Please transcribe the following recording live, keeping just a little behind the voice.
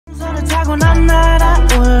타고 난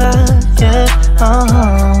날아올라 yeah.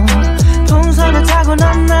 동선을 타고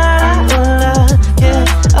난 날아올라 yeah.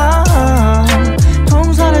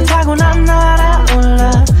 동선을 타고 난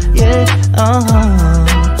날아올라 yeah.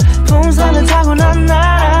 동선을 타고 난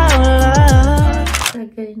날아올라.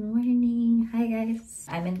 Good morning. Hi guys.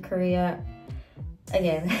 I'm in Korea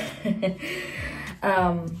again.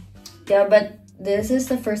 Yeah, but this is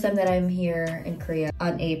the first time that I'm here in Korea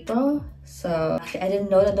on April. So I didn't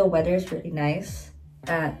know that the weather is really nice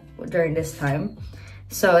during this time.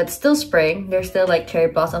 So it's still spring. There's still like cherry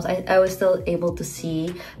blossoms. I was still able to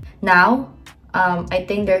see. Now, I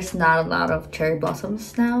think there's not a lot of cherry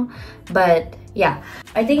blossoms now. But yeah,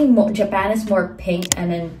 I think Japan is more pink and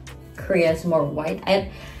then Korea is more white.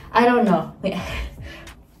 I don't know.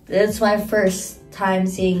 It's my first time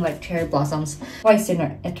seeing like cherry blossoms twice in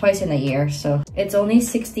a year. So it's only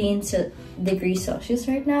 16 degrees Celsius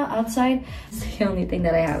right now outside. It's the only thing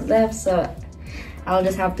that I have left, so I'll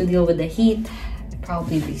just have to deal with the heat.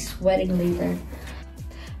 Probably be sweating later.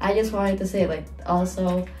 I just wanted to say, like,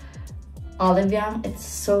 also Myeongdong, it's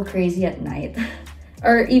so crazy at night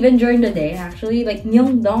or even during the day actually. Like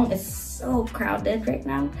Myeongdong is so crowded right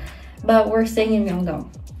now, but we're staying in Myeongdong,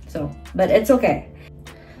 so but it's okay.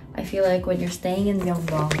 I feel like when you're staying in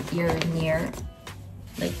Myeongdong, you're near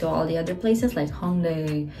like to all the other places like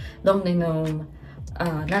Hongdae, Dongdaemun,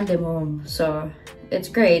 Namdaemun, so it's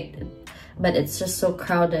great, but it's just so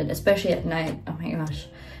crowded, especially at night. Oh my gosh,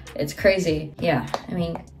 it's crazy. Yeah, I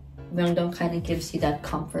mean, Myeongdong kind of gives you that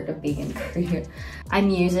comfort of being in Korea. I'm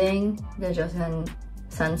using the Joseon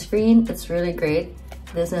sunscreen. It's really great.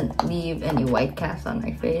 Doesn't leave any white cast on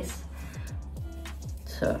my face.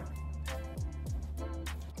 So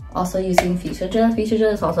also using Facial Gel. Facial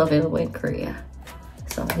Gel is also available in Korea.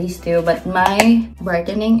 So these two, but my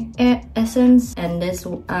brightening essence and this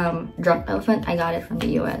drop elephant, I got it from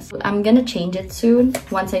the US. I'm gonna change it soon.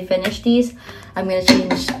 Once I finish these, I'm gonna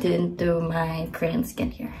change it into my Korean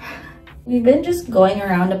skincare. We've been just going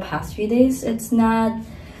around the past few days. It's not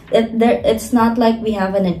like we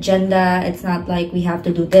have an agenda. It's not like we have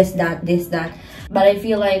to do this, that. But I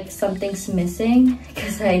feel like something's missing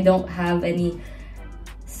because I don't have any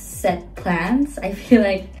set plans. I feel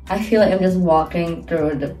like I'm just walking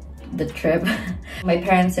through the trip. My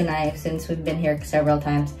parents and I, since we've been here several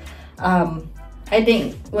times, I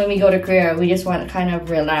think when we go to Korea, we just want to kind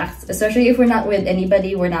of relax, especially if we're not with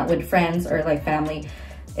anybody, we're not with friends or like family.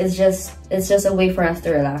 It's just a way for us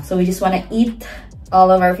to relax. So we just want to eat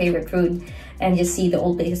all of our favorite food and just see the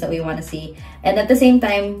old places that we want to see. And at the same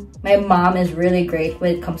time, my mom is really great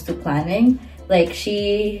when it comes to planning. Like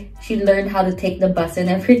she learned how to take the bus and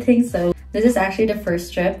everything. So this is actually the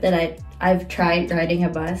first trip that I've tried riding a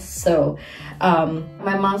bus. So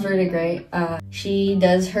my mom's really great. She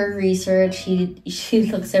does her research. She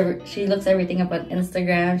looks everything up on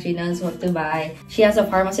Instagram. She knows what to buy. She has a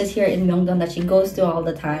pharmacist here in Myeongdong that she goes to all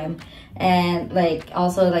the time. And like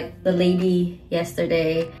also like the lady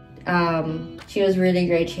yesterday, she was really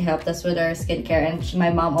great. She helped us with our skincare, and my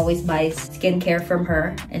mom always buys skincare from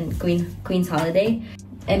her in Queen's Holiday.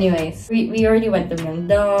 Anyways, we already went to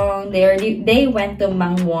Myeongdong. They went to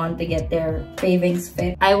Mangwon to get their cravings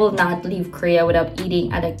fit. I will not leave Korea without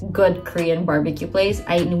eating at a good Korean barbecue place.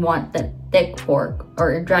 I want the thick pork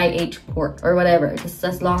or dry aged pork or whatever, just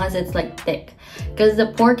as long as it's like thick, because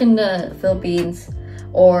the pork in the Philippines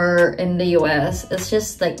or in the US, it's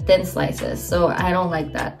just like thin slices, so I don't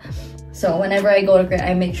like that. So whenever I go to Korea,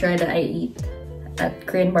 I make sure that I eat at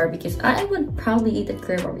Korean barbecues. I would probably eat at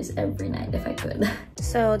Korean barbecues every night if I could.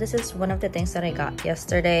 So this is one of the things that I got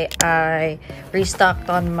yesterday. I restocked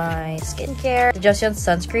on my skincare. The Joseon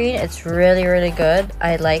sunscreen, it's really good.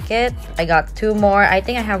 I like it. I got 2 more. I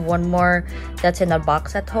think I have 1 more that's in a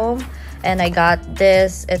box at home. And I got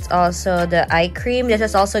this. It's also the eye cream. This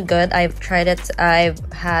is also good. I've tried it. I've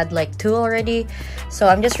had like 2 already. So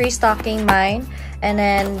I'm just restocking mine. And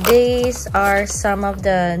then these are some of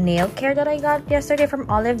the nail care that I got yesterday from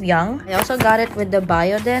Olive Young. I also got it with the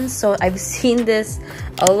Biodense. So I've seen this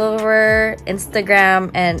all over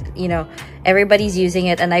Instagram, and you know, everybody's using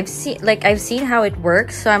it, and I've seen how it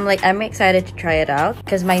works. So I'm excited to try it out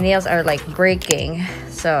because my nails are like breaking.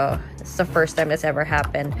 So it's the first time this ever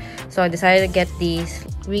happened. So I decided to get these.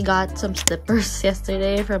 We got some slippers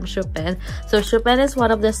yesterday from Shoopen. So Shoopen is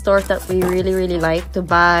one of the stores that we really like to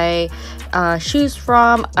buy shoes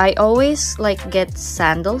from. I always like get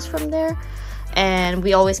sandals from there, and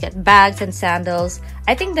we always get bags and sandals.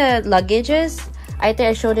 I think the luggages, I think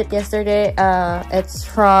I showed it yesterday. It's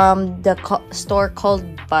from the store called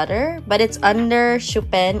Butter, but it's under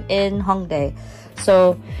Shoopen in Hongdae.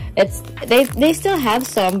 So they still have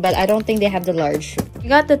some, but I don't think they have the large. I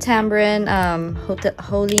got the tamarind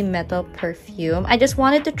holy metal perfume. I just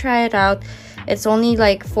wanted to try it out. It's only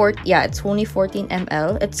like it's only 14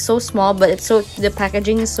 ml. It's so small, but the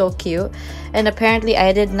packaging is so cute. And apparently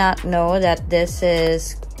I did not know that this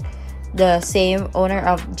is the same owner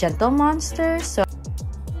of Gentle Monster. So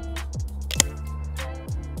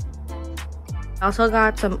I also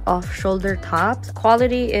got some off-shoulder tops.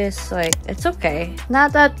 Quality is like, it's okay.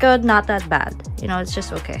 Not that good, not that bad. You know, it's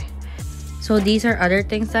just okay. So these are other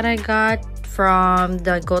things that I got from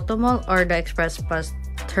the Goto Mall or the Express Bus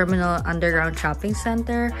Terminal Underground Shopping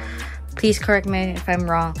Center. Please correct me if I'm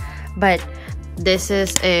wrong, but this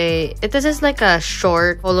is like a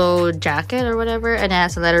short polo jacket or whatever, and it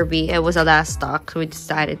has a letter B. It was a last stock, so we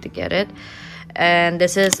decided to get it. And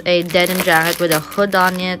this is a denim jacket with a hood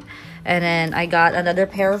on it. And then I got another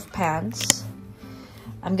pair of pants.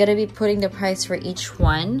 I'm gonna be putting the price for each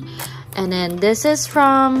one. And then this is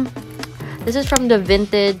from the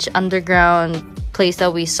vintage underground place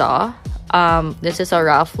that we saw. This is a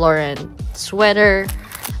Ralph Lauren sweater.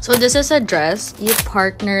 So this is a dress. You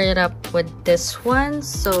partner it up with this one,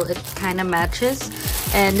 so it kind of matches.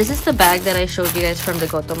 And this is the bag that I showed you guys from the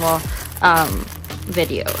Goto Mall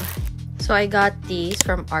video. So I got these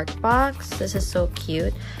from Artbox. This is so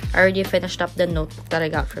cute. I already finished up the notebook that I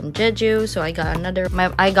got from Jeju, so I got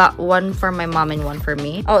I got one for my mom and one for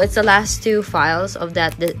me. Oh, it's the last two files of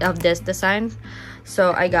this design.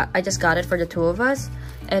 So I just got it for the two of us.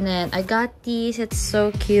 And then I got these. It's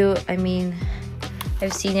so cute. I mean,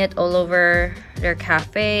 I've seen it all over their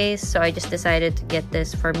cafes, so I just decided to get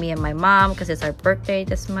this for me and my mom because it's our birthday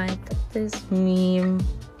this month. This meme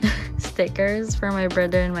stickers for my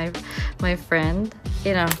brother and my friend,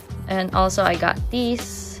 you know. And also I got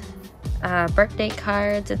these birthday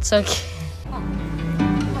cards. It's so cute.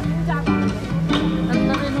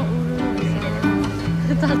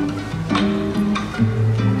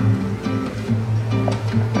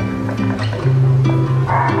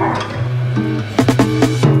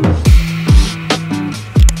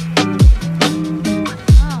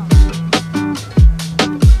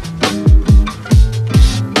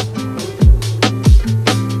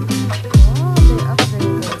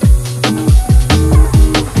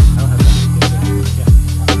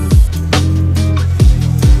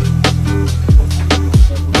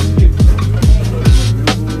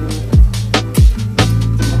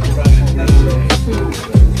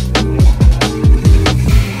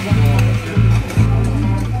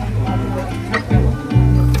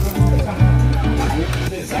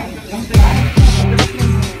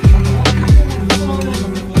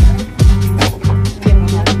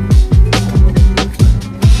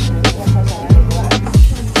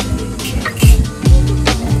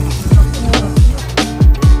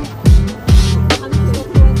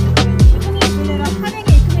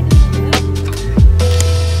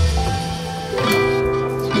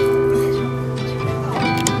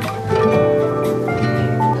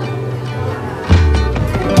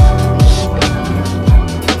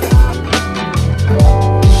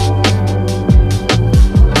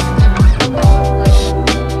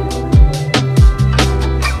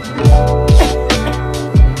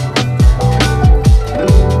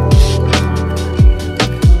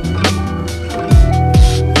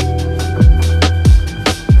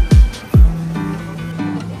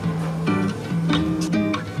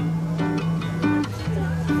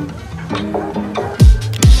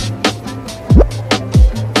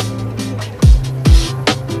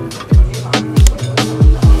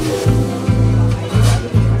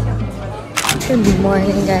 Good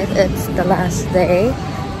morning, guys. It's the last day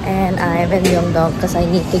and I'm in Myeongdong because I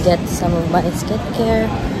need to get some of my skincare.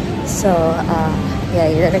 So yeah,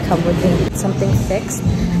 you're gonna come with me. Something fixed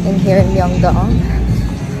in here in Myeongdong.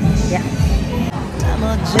 Yeah.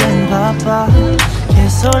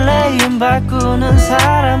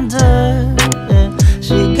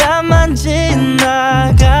 시간만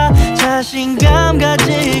지나가 자신감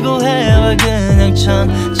가지고 해와 그냥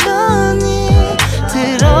천천히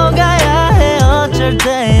들어가야 해. 어쩔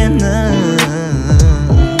때는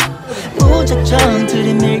무작정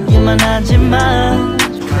들이밀기만 하지만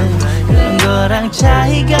그런 거랑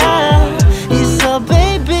차이가 있어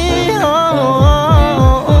baby.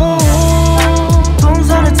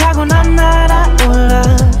 동선을 타고 난 날아올라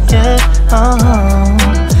yeah.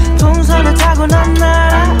 동선을 타고 난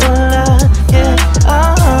날아올라 yeah.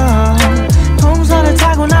 동선을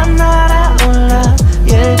타고 난 날아올라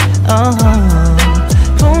yeah.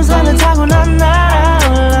 동선을 타고 난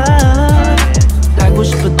날아올라. 하고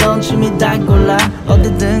싶었던 춤이 다 골라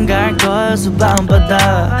어디든 갈 거야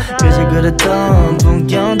수박바다. 그저 그랬던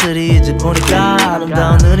풍경들이 이제 보니까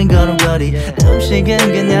아름다운 느린 걸음걸이 음식은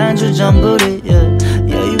그냥 주전부리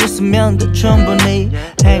여유 있으면 더 충분히